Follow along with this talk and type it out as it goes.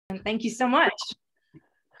Thank you so much.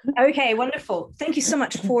 Okay, wonderful. Thank you so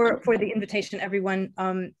much for the invitation, everyone.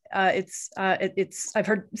 I've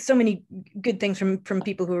heard so many good things from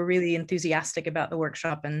people who are really enthusiastic about the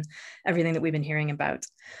workshop and everything that we've been hearing about.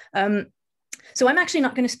 So I'm actually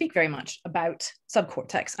not going to speak very much about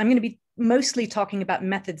subcortex. I'm going to be mostly talking about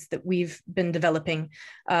methods that we've been developing,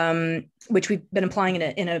 which we've been applying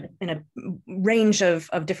in a range of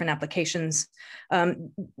different applications.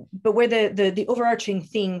 But where the overarching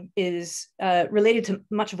theme is related to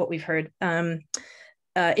much of what we've heard in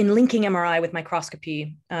linking MRI with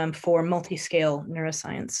microscopy for multi-scale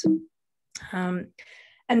neuroscience.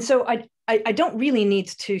 And so I don't really need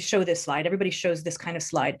to show this slide. Everybody shows this kind of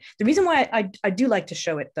slide. The reason why I do like to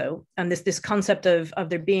show it, though, this concept of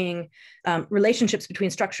there being relationships between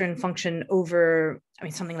structure and function over, I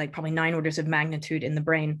mean, something like probably 9 orders of magnitude in the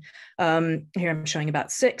brain. Here I'm showing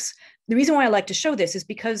about 6. The reason why I like to show this is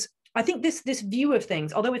because I think this view of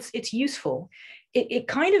things, although it's useful, it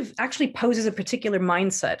kind of actually poses a particular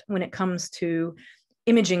mindset when it comes to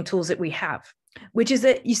imaging tools that we have, which is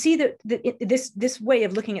that you see that this way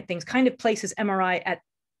of looking at things kind of places MRI at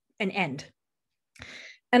an end.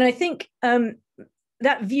 And I think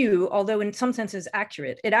that view, although in some senses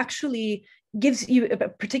accurate, it actually gives you a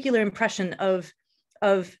particular impression of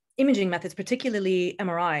imaging methods, particularly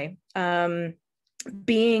MRI,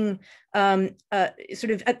 being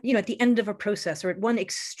sort of at the end of a process or at one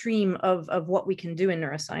extreme of what we can do in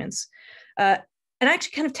neuroscience. And I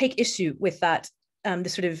actually kind of take issue with that.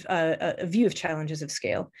 This sort of a view of challenges of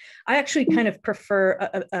scale. I actually kind of prefer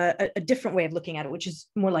a different way of looking at it, which is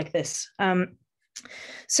more like this.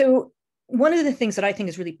 So one of the things that I think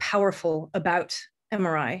is really powerful about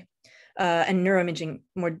MRI and neuroimaging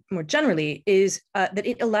more generally is that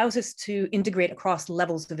it allows us to integrate across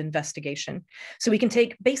levels of investigation. So we can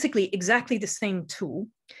take basically exactly the same tool.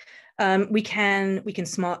 We can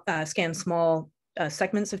scan small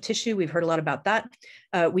segments of tissue. We've heard a lot about that.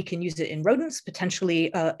 We can use it in rodents,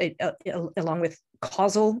 potentially along with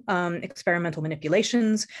causal experimental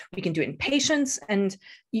manipulations. We can do it in patients. And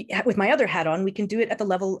with my other hat on, we can do it at the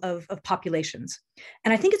level of populations.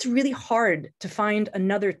 And I think it's really hard to find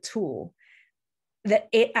another tool that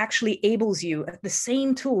it actually enables you, the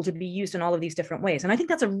same tool, to be used in all of these different ways. And I think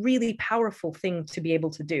that's a really powerful thing to be able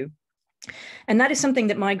to do. And that is something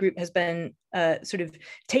that my group has been sort of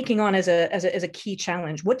taking on as a key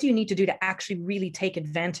challenge. What do you need to do to actually really take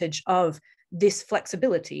advantage of this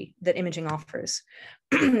flexibility that imaging offers?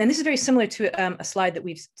 And this is very similar to a slide that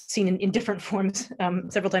we've seen in different forms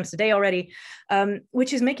several times today already,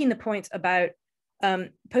 which is making the point about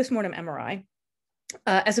postmortem MRI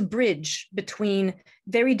as a bridge between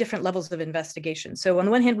very different levels of investigation. So on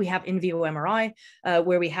the one hand, we have in vivo MRI,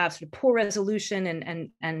 where we have sort of poor resolution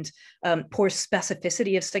and poor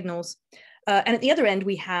specificity of signals. And at the other end,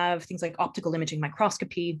 we have things like optical imaging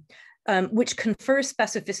microscopy, which confers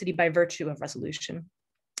specificity by virtue of resolution.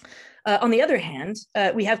 On the other hand,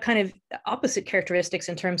 we have kind of opposite characteristics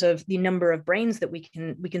in terms of the number of brains that we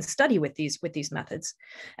can study with these methods.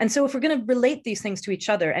 And so if we're going to relate these things to each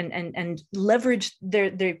other and leverage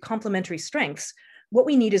their complementary strengths, what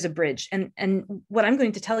we need is a bridge. And what I'm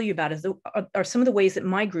going to tell you about are some of the ways that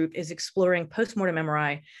my group is exploring postmortem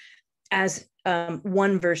MRI as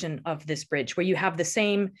one version of this bridge, where you have the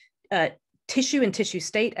same tissue and tissue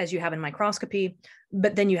state as you have in microscopy,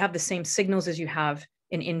 but then you have the same signals as you have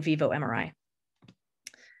in vivo MRI.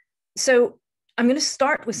 So I'm going to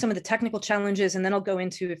start with some of the technical challenges, and then I'll go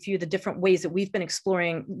into a few of the different ways that we've been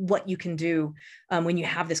exploring what you can do when you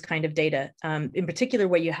have this kind of data, in particular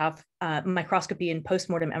where you have microscopy and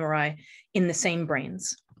postmortem MRI in the same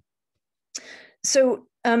brains. So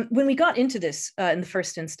when we got into this in the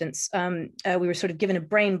first instance, we were sort of given a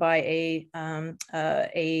brain by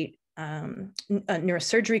a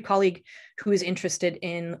neurosurgery colleague who is interested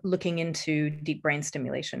in looking into deep brain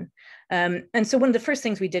stimulation. And so one of the first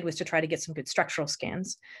things we did was to try to get some good structural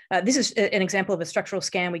scans. This is an example of a structural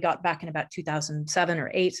scan we got back in about 2007 or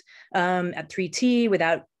 8 at 3T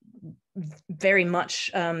without very much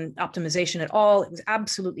optimization at all. It was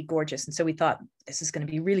absolutely gorgeous. And so we thought this is going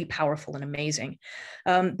to be really powerful and amazing.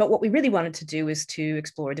 But what we really wanted to do is to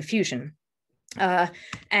explore diffusion.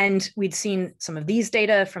 And we'd seen some of these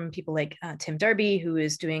data from people like Tim Derby, who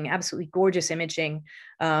is doing absolutely gorgeous imaging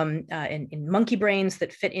in monkey brains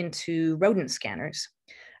that fit into rodent scanners.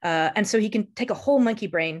 And so he can take a whole monkey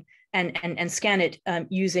brain and scan it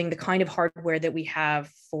using the kind of hardware that we have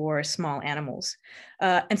for small animals.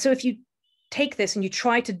 And so if you take this and you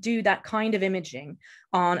try to do that kind of imaging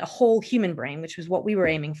on a whole human brain, which was what we were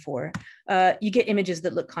aiming for, you get images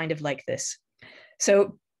that look kind of like this.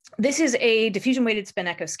 So this is a diffusion weighted spin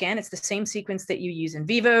echo scan. It's the same sequence that you use in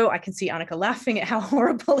vivo. I can see Annika laughing at how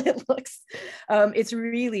horrible it looks. It's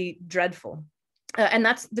really dreadful. And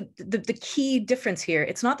that's the key difference here.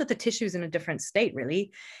 It's not that the tissue is in a different state,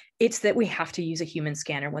 really. It's that we have to use a human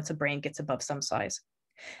scanner once a brain gets above some size.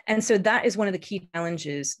 And so that is one of the key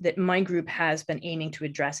challenges that my group has been aiming to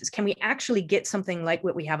address is, can we actually get something like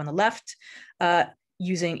what we have on the left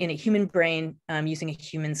using in a human brain, using a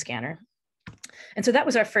human scanner? And so that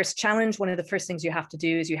was our first challenge. One of the first things you have to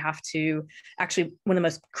do is you have to actually, one of the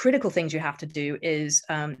most critical things you have to do is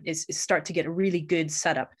start to get a really good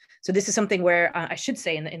setup. So this is something where I should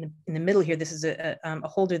say in the middle here, this is a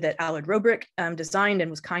holder that Allard Robrick designed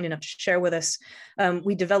and was kind enough to share with us.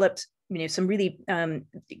 We developed some really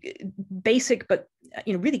basic but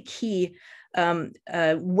really key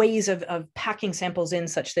ways of packing samples in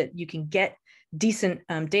such that you can get decent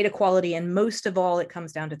data quality. And most of all, it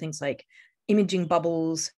comes down to things like imaging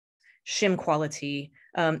bubbles, shim quality.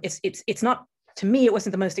 It's not, to me, it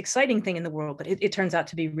wasn't the most exciting thing in the world, but it turns out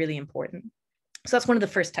to be really important. So that's one of the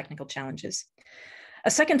first technical challenges. A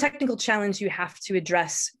second technical challenge you have to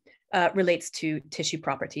address relates to tissue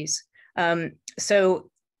properties. So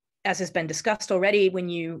as has been discussed already, when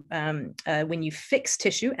you fix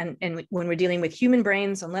tissue, and when we're dealing with human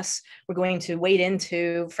brains, unless we're going to wade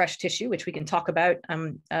into fresh tissue, which we can talk about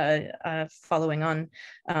following on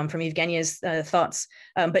from Evgenia's thoughts,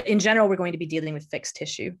 but in general, we're going to be dealing with fixed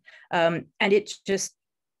tissue. And it just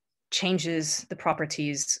changes the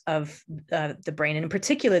properties of the brain. And in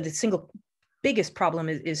particular, the single biggest problem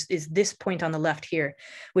is this point on the left here,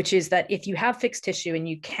 which is that if you have fixed tissue and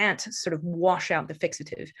you can't sort of wash out the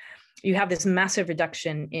fixative, you have this massive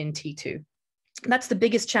reduction in T2. That's the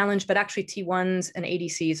biggest challenge, but actually T1s and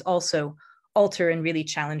ADCs also alter in really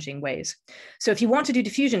challenging ways. So if you want to do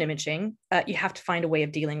diffusion imaging, you have to find a way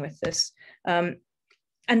of dealing with this. And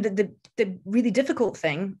the really difficult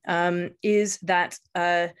thing is that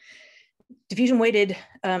diffusion weighted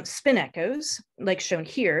spin echoes, like shown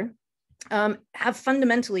here, have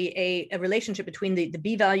fundamentally a relationship between the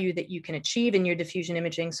B value that you can achieve in your diffusion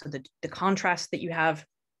imaging, so the contrast that you have,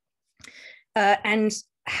 and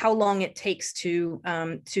how long it takes to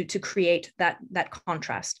create that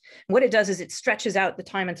contrast. And what it does is it stretches out the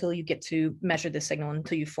time until you get to measure the signal,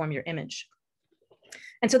 until you form your image.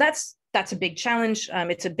 And so that's a big challenge.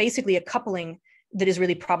 It's basically a coupling that is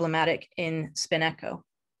really problematic in spin echo.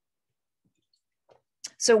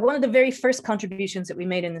 So one of the very first contributions that we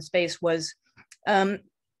made in the space was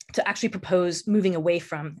to actually propose moving away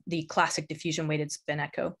from the classic diffusion weighted spin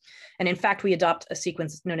echo. And in fact, we adopt a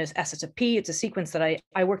sequence known as SSP. It's a sequence that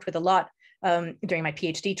I worked with a lot during my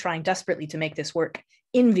PhD, trying desperately to make this work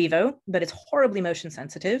in vivo, but it's horribly motion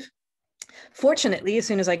sensitive. Fortunately, as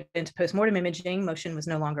soon as I got into postmortem imaging, motion was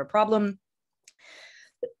no longer a problem.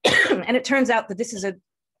 And it turns out that this is a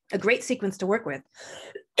great sequence to work with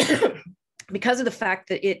because of the fact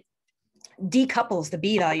that it decouples the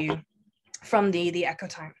B value from the echo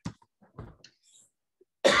time.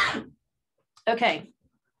 Okay,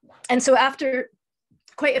 and so after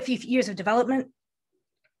quite a few years of development,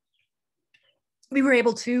 we were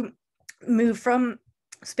able to move from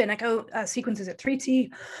spin echo sequences at 3T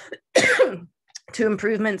to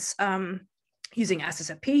improvements using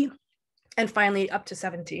SSFP, and finally up to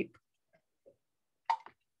 7T.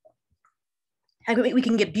 And we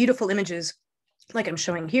can get beautiful images like I'm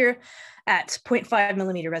showing here at 0.5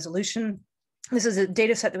 millimeter resolution. This is a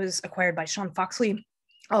data set that was acquired by Sean Foxley.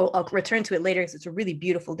 I'll return to it later because it's a really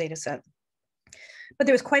beautiful data set. But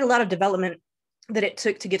there was quite a lot of development that it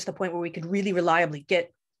took to get to the point where we could really reliably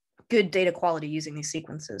get good data quality using these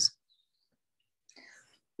sequences.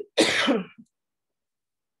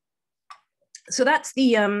 So that's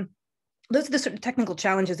those are the sort of technical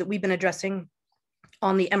challenges that we've been addressing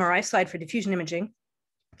on the MRI side for diffusion imaging.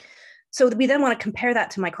 So we then want to compare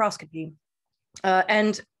that to microscopy.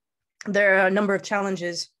 And there are a number of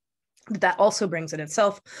challenges that also brings in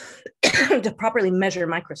itself to properly measure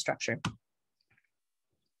microstructure.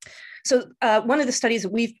 So one of the studies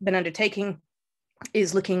that we've been undertaking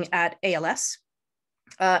is looking at ALS.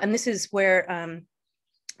 And this is where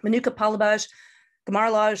Manuka Palabaj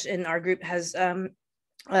Gamarlaj in our group has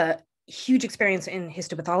huge experience in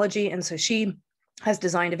histopathology. And so she has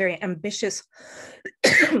designed a very ambitious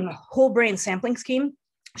whole brain sampling scheme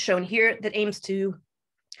shown here that aims to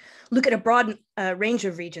look at a broad range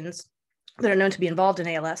of regions that are known to be involved in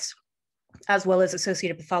ALS, as well as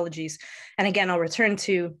associated pathologies. And again, I'll return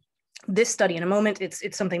to this study in a moment.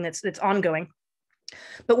 It's something that's ongoing.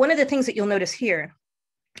 But one of the things that you'll notice here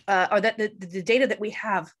are that the data that we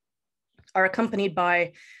have are accompanied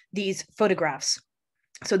by these photographs.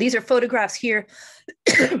 So these are photographs here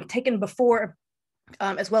taken before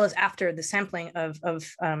as well as after the sampling of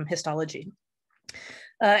histology.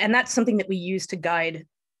 And that's something that we use to guide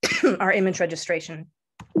our image registration.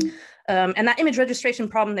 And that image registration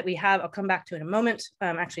problem that we have, I'll come back to in a moment.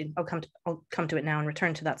 Actually, I'll come to it now and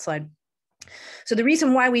return to that slide. So the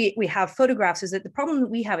reason why we have photographs is that the problem that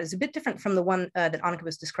we have is a bit different from the one that Annika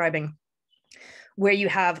was describing, where you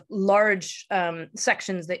have large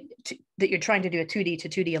sections that you're trying to do a 2D to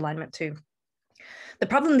 2D alignment to. The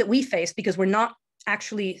problem that we face, because we're not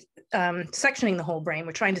actually sectioning the whole brain,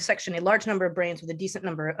 we're trying to section a large number of brains with a decent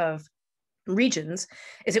number of regions,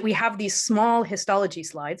 is that we have these small histology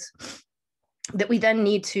slides that we then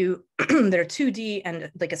need to, that are 2D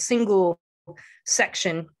and like a single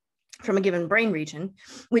section from a given brain region,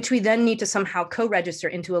 which we then need to somehow co-register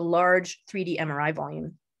into a large 3D MRI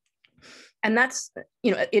volume. And that's,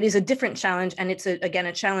 it is a different challenge. And it's, again,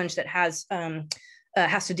 a challenge that has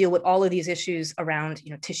to deal with all of these issues around,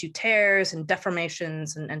 tissue tears and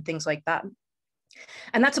deformations and things like that.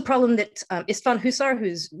 And that's a problem that Istvan Husar,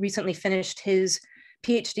 who's recently finished his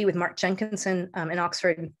PhD with Mark Jenkinson in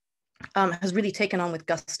Oxford, has really taken on with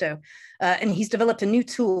gusto. And he's developed a new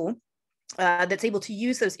tool that's able to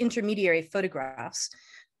use those intermediary photographs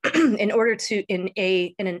in order to, in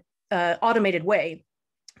an automated way,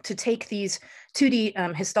 to take these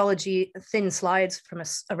 2D histology thin slides from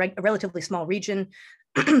a relatively small region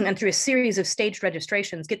and through a series of staged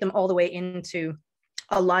registrations, get them all the way into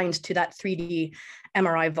aligned to that 3D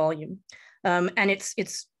MRI volume. And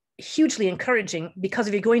it's hugely encouraging, because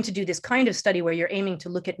if you're going to do this kind of study where you're aiming to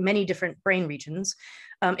look at many different brain regions,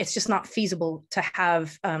 it's just not feasible to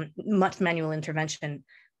have much manual intervention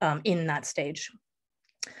in that stage.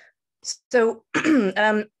 So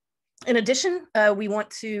in addition, we want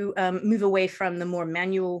to move away from the more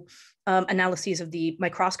manual analyses of the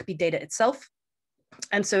microscopy data itself.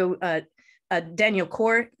 And so Daniel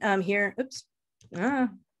Kaur here,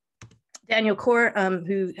 Daniel Kaur,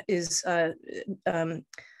 who is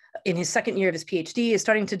in his second year of his PhD, is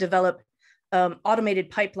starting to develop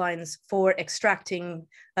automated pipelines for extracting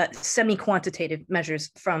semi-quantitative measures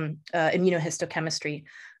from immunohistochemistry.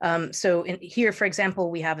 So here, for example,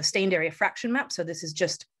 we have a stained area fraction map. So this is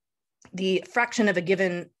just the fraction of a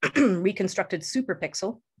given reconstructed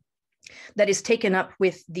superpixel that is taken up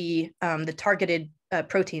with the targeted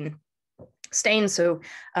protein stain. So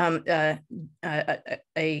a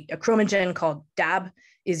chromogen called DAB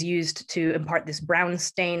is used to impart this brown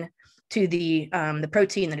stain to the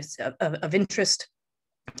protein that is of interest.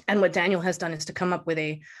 And what Daniel has done is to come up with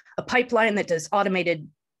a pipeline that does automated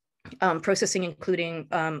processing, including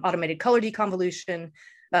automated color deconvolution,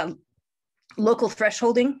 local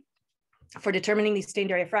thresholding for determining these stained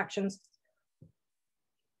area fractions.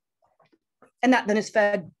 And that then is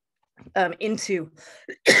fed into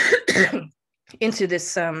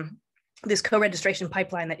this co-registration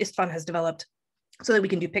pipeline that Istvan has developed so that we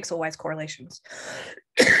can do pixel-wise correlations.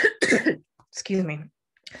 Excuse me.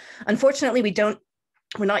 Unfortunately,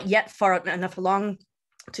 we're not yet far enough along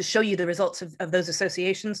to show you the results of those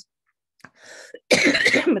associations,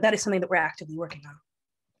 but that is something that we're actively working on.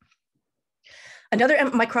 Another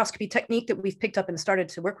microscopy technique that we've picked up and started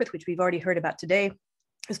to work with, which we've already heard about today,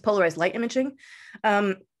 is polarized light imaging.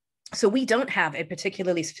 So we don't have a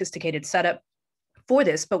particularly sophisticated setup for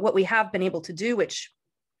this, but what we have been able to do, which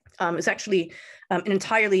is actually an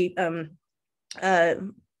entirely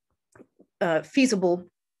feasible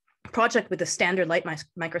project with a standard light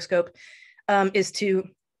microscope, is to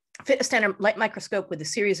fit a standard light microscope with a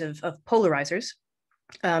series of polarizers,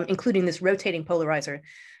 including this rotating polarizer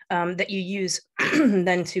that you use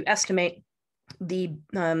then to estimate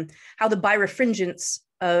how the birefringence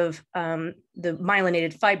of the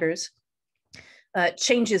myelinated fibers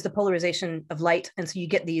changes the polarization of light. And so you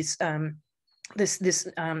get these this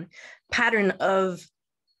pattern of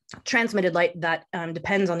transmitted light that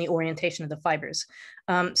depends on the orientation of the fibers.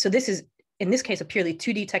 So this is, in this case, a purely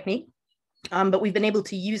 2D technique, but we've been able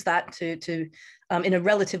to use that to in a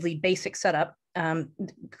relatively basic setup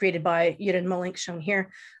created by Jeroen Molink, shown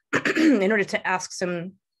here, in order to ask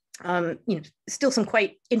some, still some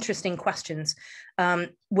quite interesting questions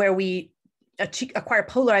where we acquire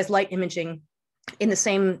polarized light imaging in the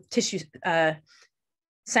same tissue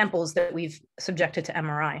samples that we've subjected to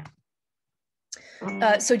MRI.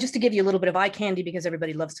 So just to give you a little bit of eye candy, because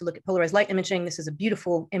everybody loves to look at polarized light imaging, this is a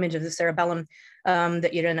beautiful image of the cerebellum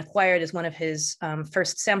that Jeroen acquired as one of his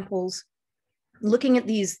first samples. Looking at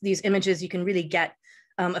these images, you can really get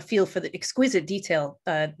a feel for the exquisite detail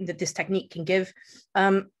that this technique can give.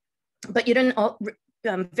 But Jeroen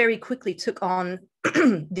very quickly took on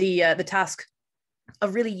the task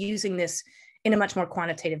of really using this in a much more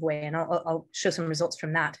quantitative way. And I'll show some results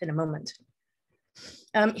from that in a moment.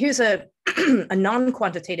 Here's a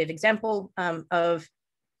non-quantitative example of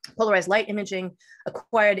polarized light imaging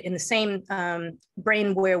acquired in the same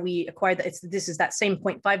brain where we acquired that. This is that same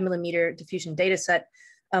 0.5 millimeter diffusion data set,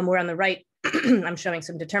 where on the right, I'm showing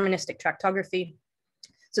some deterministic tractography.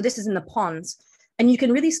 So this is in the pons. And you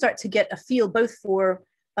can really start to get a feel both for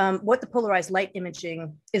what the polarized light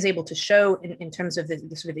imaging is able to show in terms of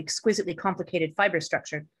the sort of exquisitely complicated fiber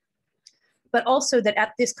structure, but also that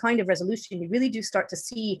at this kind of resolution, you really do start to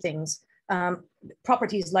see things,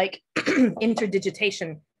 properties like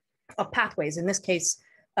interdigitation of pathways. In this case,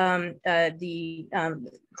 the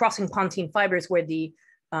crossing pontine fibers where the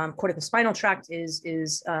corticospinal tract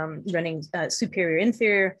is running superior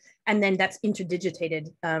inferior, and then that's interdigitated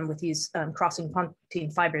with these crossing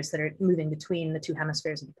pontine fibers that are moving between the two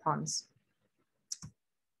hemispheres of the pons.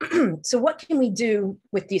 So what can we do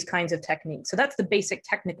with these kinds of techniques? So that's the basic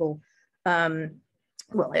technical, some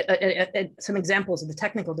examples of the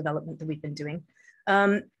technical development that we've been doing.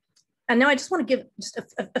 And now I just want to give just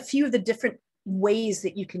a few of the different ways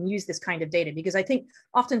that you can use this kind of data, because I think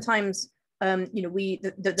oftentimes,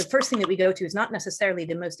 the first thing that we go to is not necessarily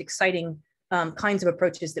the most exciting kinds of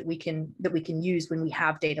approaches that we can use when we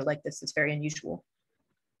have data like this. It's very unusual.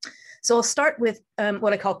 So I'll start with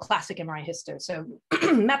what I call classic MRI histo. So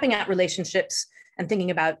mapping out relationships and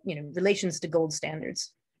thinking about relations to gold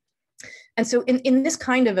standards. And so in this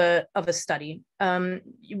kind of a study,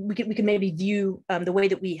 we can maybe view the way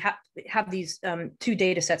that we have these two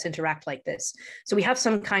data sets interact like this. So we have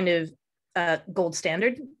some kind of gold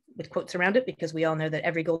standard with quotes around it, because we all know that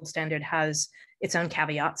every gold standard has its own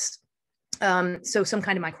caveats. So some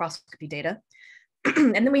kind of microscopy data.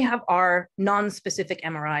 And then we have our non-specific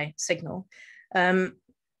MRI signal. And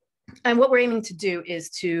what we're aiming to do is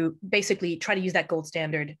to basically try to use that gold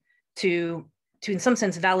standard to in some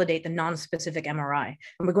sense validate the non-specific MRI.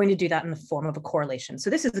 And we're going to do that in the form of a correlation. So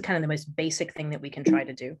this is the kind of the most basic thing that we can try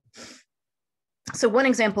to do. So one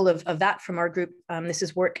example of that from our group, this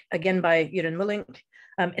is work again by Jeroen Mullink.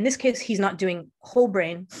 In this case, he's not doing whole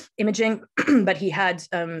brain imaging, but he had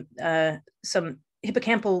some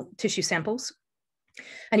hippocampal tissue samples,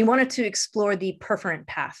 and he wanted to explore the perforant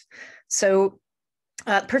path. So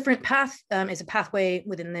perforant path is a pathway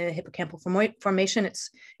within the hippocampal formation.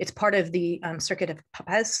 It's part of the circuit of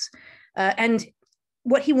Papez. And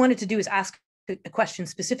what he wanted to do is ask a question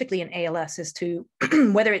specifically in ALS as to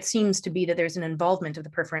whether it seems to be that there's an involvement of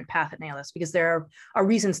the perforant path in ALS, because there are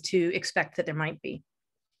reasons to expect that there might be.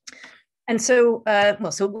 And so,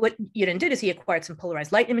 so what Jeroen did is he acquired some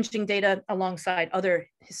polarized light imaging data alongside other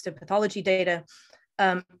histopathology data,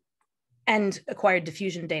 and acquired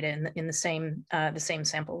diffusion data in the same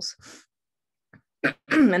samples.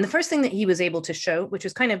 And the first thing that he was able to show, which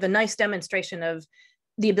was kind of a nice demonstration of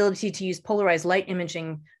the ability to use polarized light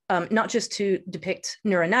imaging, not just to depict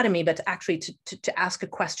neuroanatomy, but to actually to ask a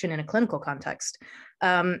question in a clinical context,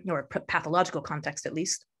 or pathological context at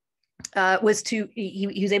least, was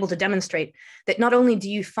he was able to demonstrate that not only do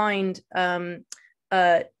you find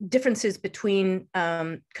differences between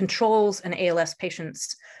controls and ALS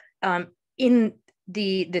patients in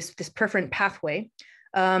this perforant pathway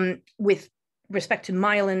with respect to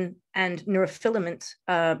myelin and neurofilament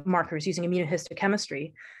markers using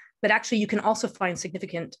immunohistochemistry, but actually you can also find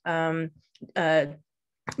significant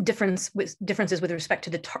differences with respect to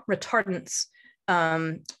the retardance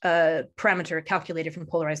parameter calculated from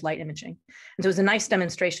polarized light imaging. And so it was a nice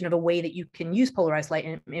demonstration of a way that you can use polarized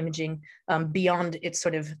light imaging beyond its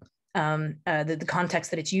sort of the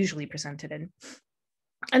context that it's usually presented in.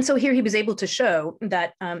 And so here he was able to show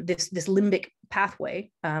that this limbic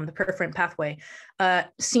pathway, the perforant pathway,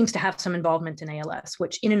 seems to have some involvement in ALS,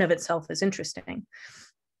 which in and of itself is interesting.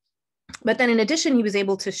 But then in addition, he was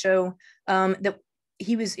able to show that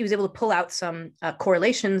he was able to pull out some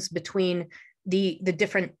correlations between the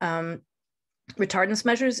different retardance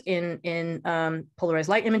measures in polarized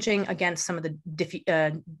light imaging against some of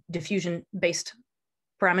the diffusion-based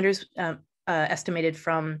parameters estimated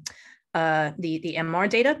from the MR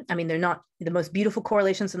data. I mean, they're not the most beautiful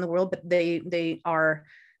correlations in the world, but they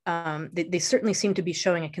certainly seem to be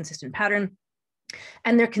showing a consistent pattern,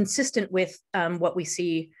 and they're consistent with what we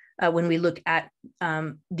see when we look at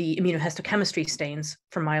the immunohistochemistry stains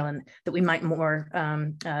for myelin that we might more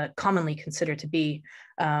commonly consider to be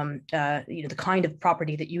the kind of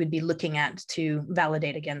property that you would be looking at to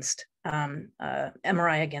validate against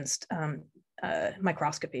MRI against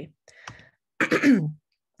microscopy.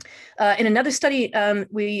 In another study,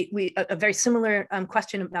 we a very similar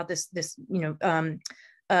question about this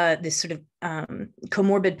sort of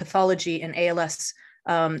comorbid pathology in ALS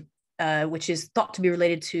which is thought to be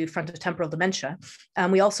related to frontotemporal dementia.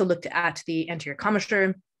 We also looked at the anterior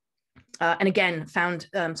commissure, and again, found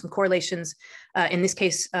some correlations, in this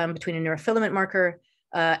case, between a neurofilament marker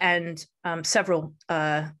and several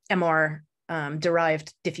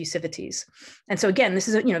MR-derived diffusivities. And so again, this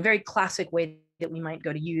is a very classic way that we might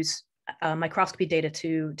go to use microscopy data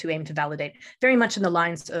to aim to validate, very much in the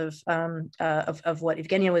lines of what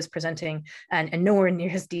Evgenia was presenting, and nowhere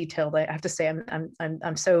near as detailed. I have to say,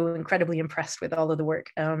 I'm so incredibly impressed with all of the work,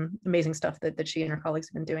 amazing stuff that she and her colleagues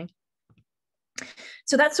have been doing.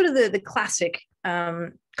 So that's sort of the classic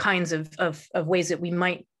kinds of ways that we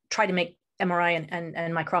might try to make MRI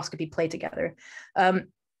and microscopy play together. But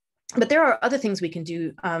there are other things we can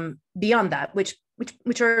do beyond that, which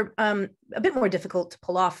are a bit more difficult to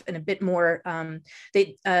pull off, and a bit more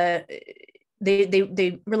they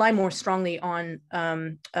rely more strongly on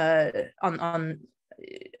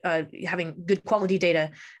having good quality data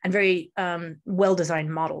and very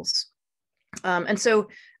well-designed models. And so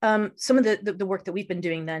some of the work that we've been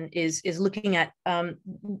doing then is looking at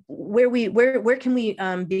where can we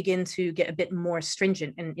begin to get a bit more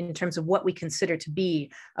stringent in terms of what we consider to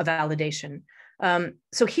be a validation.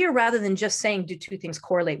 So here, rather than just saying, do two things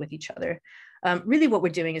correlate with each other, really what we're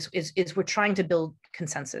doing is we're trying to build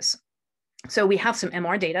consensus. So we have some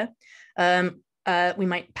MR data. We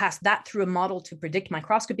might pass that through a model to predict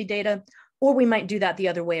microscopy data, or we might do that the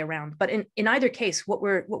other way around. But in either case, what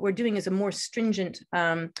we're doing is a more stringent,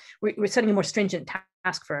 we're setting a more stringent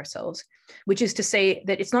task for ourselves, which is to say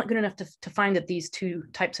that it's not good enough to find that these two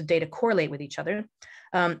types of data correlate with each other.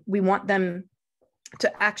 We want them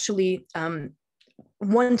to actually,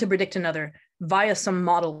 one to predict another via some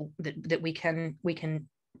model that we can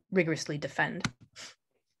rigorously defend.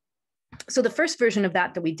 So the first version of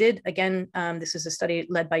that we did, again, this is a study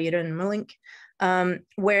led by Jeroen Mullink,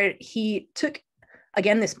 where he took,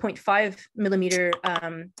 again, this 0.5 millimeter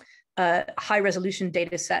high resolution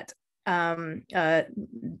data set that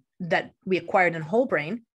we acquired in whole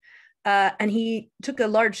brain. And he took a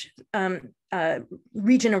large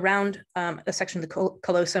region around a section of the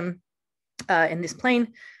callosum in this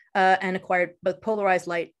plane, and acquired both polarized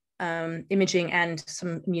light imaging and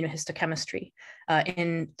some immunohistochemistry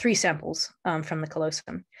in 3 samples from the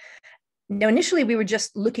callosum. Now, initially, we were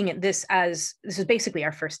just looking at this as, this is basically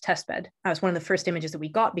our first test bed. It was one of the first images that we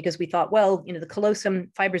got, because we thought, well, the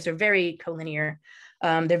callosum fibers are very collinear.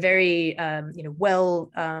 They're very, they're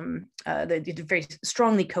very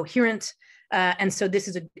strongly coherent. And so this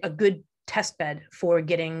is a good test bed for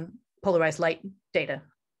getting polarized light data.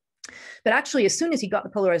 But actually, as soon as he got the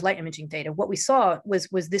polarized light imaging data, what we saw was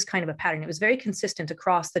this kind of a pattern. It was very consistent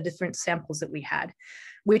across the different samples that we had,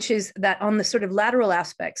 which is that on the sort of lateral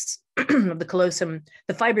aspects of the callosum,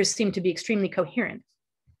 the fibers seem to be extremely coherent.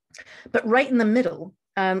 But right in the middle,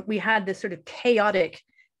 we had this sort of chaotic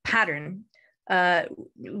pattern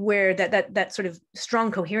where that sort of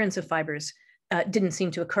strong coherence of fibers didn't seem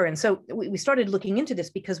to occur. And so we started looking into this,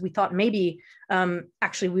 because we thought maybe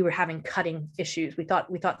actually we were having cutting issues. We thought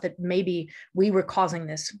that maybe we were causing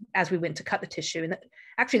this as we went to cut the tissue. And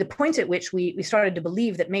actually the point at which we started to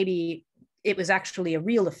believe that maybe it was actually a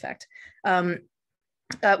real effect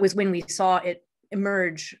was when we saw it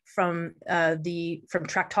emerge from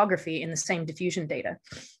tractography in the same diffusion data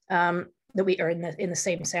that we are in the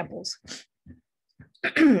same samples.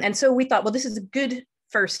 And so we thought, well, this is a good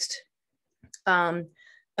first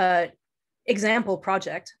example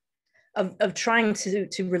project of trying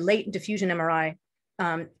to relate diffusion MRI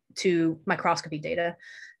to microscopy data.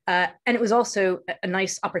 And it was also a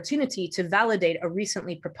nice opportunity to validate a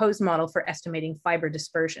recently proposed model for estimating fiber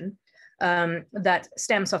dispersion that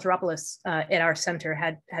Stam Sotheropoulos at our center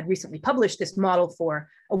had recently published this model for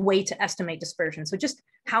a way to estimate dispersion. So just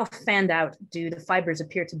how fanned out do the fibers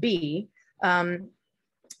appear to be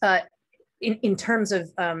in terms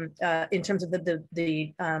of the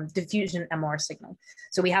diffusion MR signal.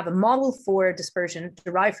 So we have a model for dispersion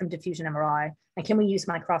derived from diffusion MRI, and can we use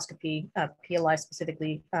microscopy, PLI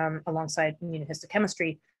specifically, alongside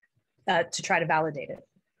immunohistochemistry to try to validate it.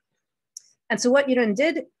 And so what Jeroen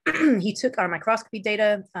did, he took our microscopy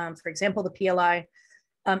data, for example, the PLI.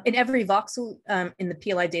 In every voxel in the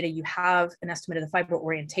PLI data, you have an estimate of the fiber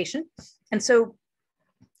orientation. And so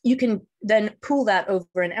you can then pool that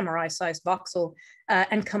over an MRI-sized voxel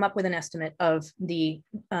and come up with an estimate of the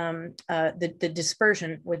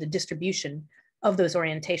dispersion or the distribution of those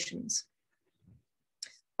orientations.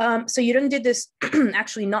 So Jeroen did this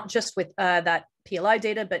actually not just with that PLI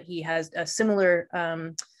data, but he has a similar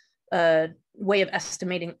way of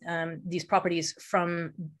estimating these properties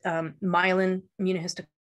from myelin immunohistochemistry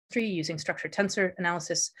geometry using structured tensor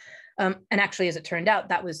analysis. And actually, as it turned out,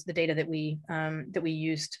 that was the data that we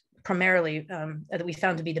used primarily, that we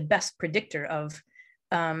found to be the best predictor of,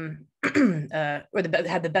 or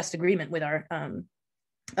had the best agreement with our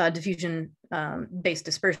diffusion-based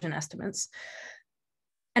dispersion estimates.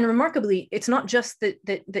 And remarkably, it's not just that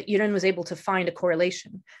Jeroen was able to find a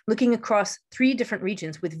correlation. Looking across 3 different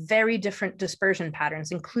regions with very different dispersion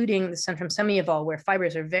patterns, including the centrum semi-evol, where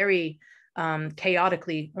fibers are very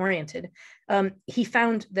chaotically oriented, he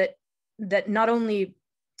found that not only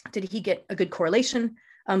did he get a good correlation,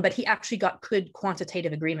 but he actually got good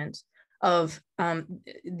quantitative agreement of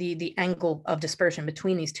the angle of dispersion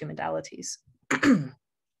between these 2 modalities.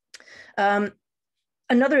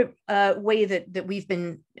 Another way that we've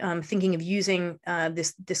been thinking of using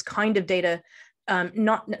this kind of data,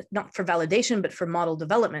 not for validation, but for model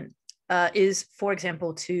development, is, for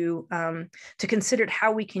example, to consider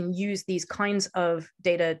how we can use these kinds of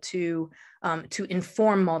data to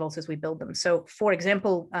inform models as we build them. So, for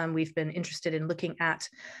example, we've been interested in looking at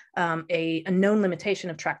a known limitation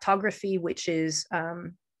of tractography, which is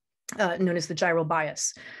known as the gyral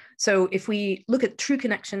bias. So if we look at true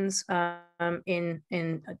connections in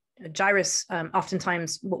a gyrus,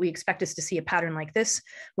 oftentimes what we expect is to see a pattern like this,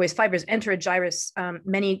 whereas fibers enter a gyrus,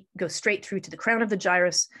 many go straight through to the crown of the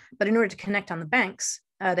gyrus, but in order to connect on the banks,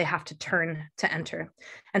 they have to turn to enter.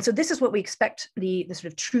 And so this is what we expect the sort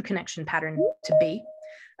of true connection pattern to be.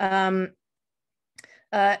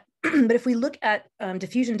 But if we look at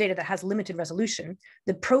diffusion data that has limited resolution,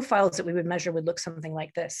 the profiles that we would measure would look something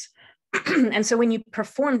like this. And so when you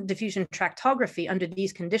perform diffusion tractography under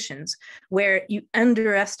these conditions, where you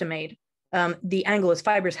underestimate the angle as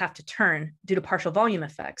fibers have to turn due to partial volume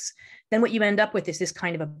effects, then what you end up with is this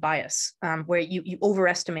kind of a bias, where you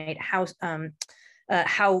overestimate how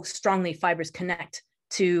strongly fibers connect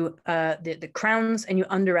to the crowns, and you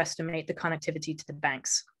underestimate the connectivity to the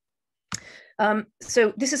banks.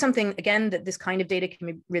 So this is something, again, that this kind of data can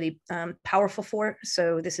be really powerful for.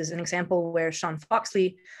 So this is an example where Sean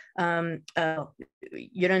Foxley, Jeroen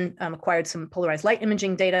acquired some polarized light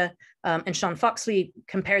imaging data, and Sean Foxley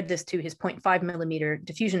compared this to his 0.5 millimeter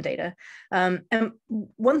diffusion data. And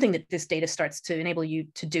one thing that this data starts to enable you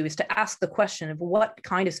to do is to ask the question of what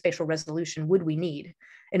kind of spatial resolution would we need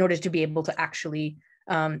in order to be able to actually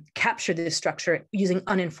capture this structure using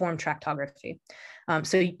uninformed tractography.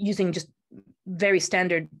 So using just very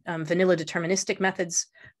standard vanilla deterministic methods,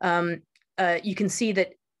 you can see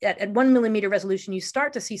that at 1 millimeter resolution, you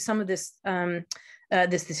start to see some of this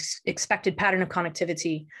this expected pattern of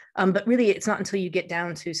connectivity, but really it's not until you get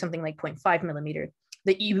down to something like 0.5 millimeter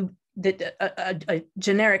that a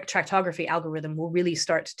generic tractography algorithm will really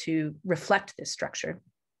start to reflect this structure.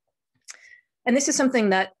 And this is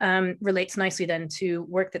something that relates nicely then to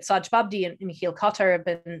work that Saj Babdi and Michiel Kotter have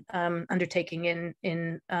been undertaking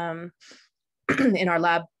in our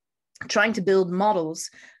lab, trying to build models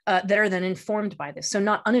that are then informed by this. So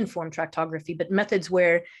not uninformed tractography, but methods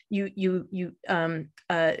where you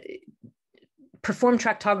perform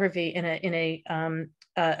tractography in a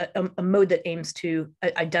mode that aims to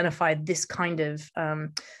identify this kind of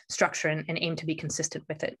structure and aim to be consistent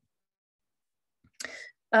with it.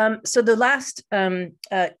 So the last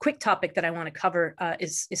quick topic that I want to cover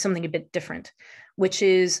is something a bit different, which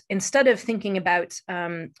is, instead of thinking about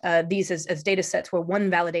these as data sets where one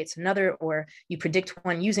validates another or you predict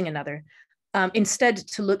one using another, instead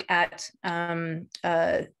to look at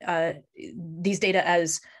these data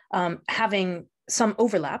as having some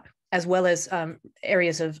overlap as well as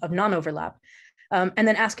areas of non-overlap. And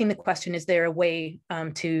then asking the question, is there a way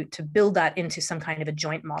to build that into some kind of a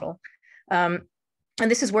joint model? And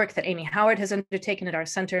this is work that Amy Howard has undertaken at our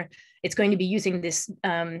center. It's going to be using this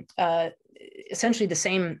essentially the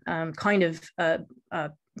same kind of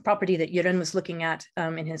property that Jeroen was looking at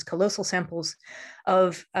in his callosal samples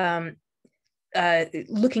of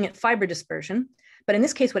looking at fiber dispersion. But in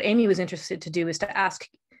this case, what Amy was interested to do is to ask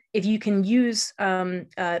if you can use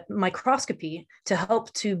microscopy to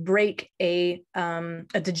help to break a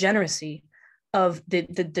degeneracy of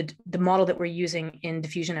the model that we're using in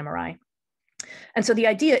diffusion MRI. And so the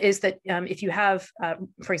idea is that if you have,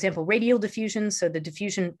 for example, radial diffusion, so the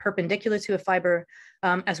diffusion perpendicular to a fiber,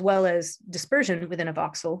 as well as dispersion within a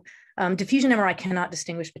voxel, diffusion MRI cannot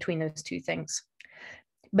distinguish between those two things.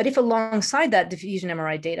 But if alongside that diffusion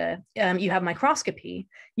MRI data, you have microscopy,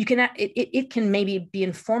 you can it can maybe be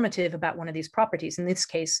informative about one of these properties. In this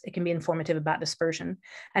case, it can be informative about dispersion.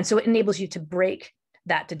 And so it enables you to break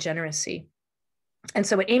that degeneracy. And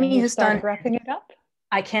so what Amy has done— wrapping it up?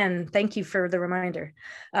 I can, thank you for the reminder.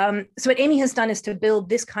 So what Amy has done is to build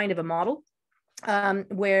this kind of a model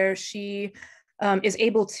where she is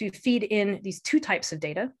able to feed in these two types of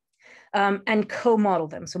data and co-model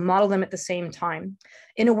them, so model them at the same time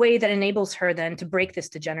in a way that enables her then to break this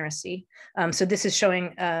degeneracy. So this is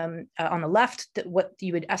showing on the left that what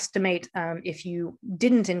you would estimate if you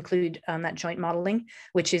didn't include that joint modeling,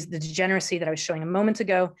 which is the degeneracy that I was showing a moment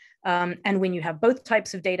ago. And when you have both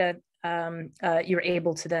types of data, you're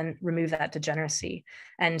able to then remove that degeneracy.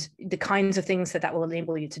 And the kinds of things that will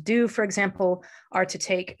enable you to do, for example, are to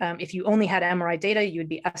take, if you only had MRI data, you would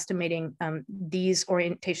be estimating these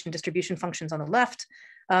orientation distribution functions on the left.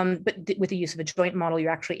 But with the use of a joint model,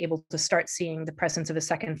 you're actually able to start seeing the presence of a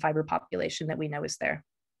second fiber population that we know is there.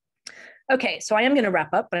 Okay, so I am going to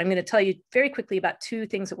wrap up, but I'm going to tell you very quickly about two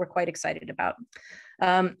things that we're quite excited about.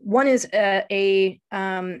 One is a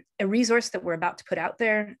resource that we're about to put out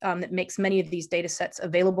there that makes many of these data sets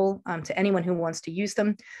available to anyone who wants to use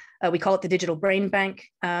them. We call it the Digital Brain Bank,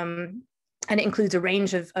 and it includes a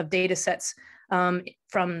range of data sets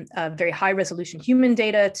from very high resolution human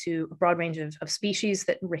data to a broad range of species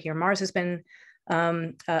that here Mars has been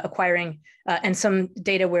acquiring, and some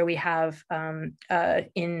data where we have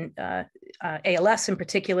in ALS in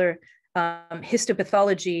particular,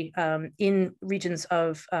 histopathology in regions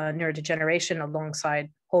of neurodegeneration alongside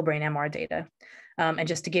whole brain MR data. And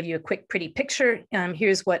just to give you a quick, pretty picture,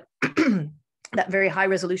 here's what that very high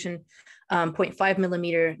resolution 0.5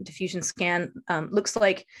 millimeter diffusion scan looks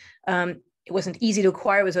like. It wasn't easy to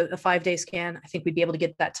acquire. It was a 5-day scan. I think we'd be able to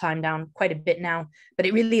get that time down quite a bit now, but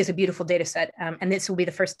it really is a beautiful data set. And this will be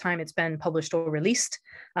the first time it's been published or released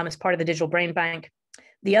as part of the Digital Brain Bank.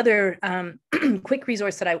 The other quick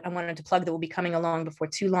resource that I wanted to plug that will be coming along before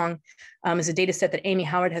too long is a data set that Amy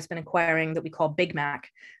Howard has been acquiring that we call Big Mac.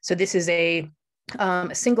 So this is a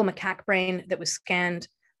single macaque brain that was scanned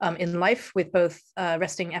in life with both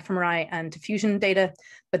resting fMRI and diffusion data.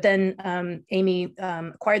 But then Amy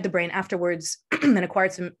acquired the brain afterwards and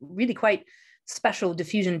acquired some really quite special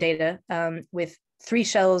diffusion data with 3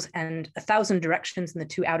 shells and 1,000 directions in the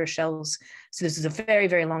 2 outer shells. So this is a very,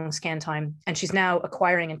 very long scan time. And she's now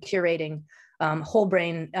acquiring and curating whole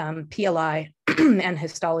brain PLI and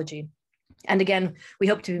histology. And again, we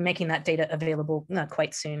hope to be making that data available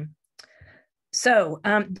quite soon. So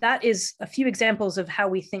that is a few examples of how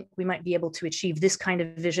we think we might be able to achieve this kind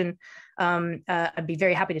of vision. I'd be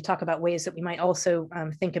very happy to talk about ways that we might also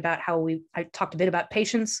think about how I talked a bit about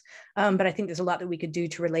patients, but I think there's a lot that we could do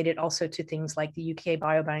to relate it also to things like the UK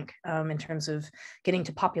Biobank in terms of getting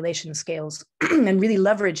to population scales and really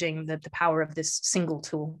leveraging the power of this single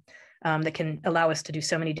tool that can allow us to do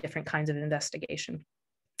so many different kinds of investigation.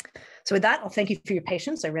 So with that, I'll thank you for your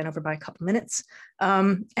patience. I ran over by a couple minutes.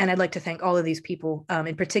 And I'd like to thank all of these people.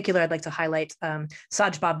 In particular, I'd like to highlight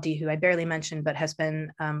Saj Babdi, who I barely mentioned, but has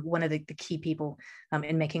been one of the key people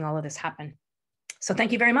in making all of this happen. So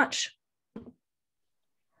thank you very much.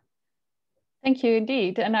 Thank you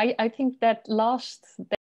indeed. And I think that last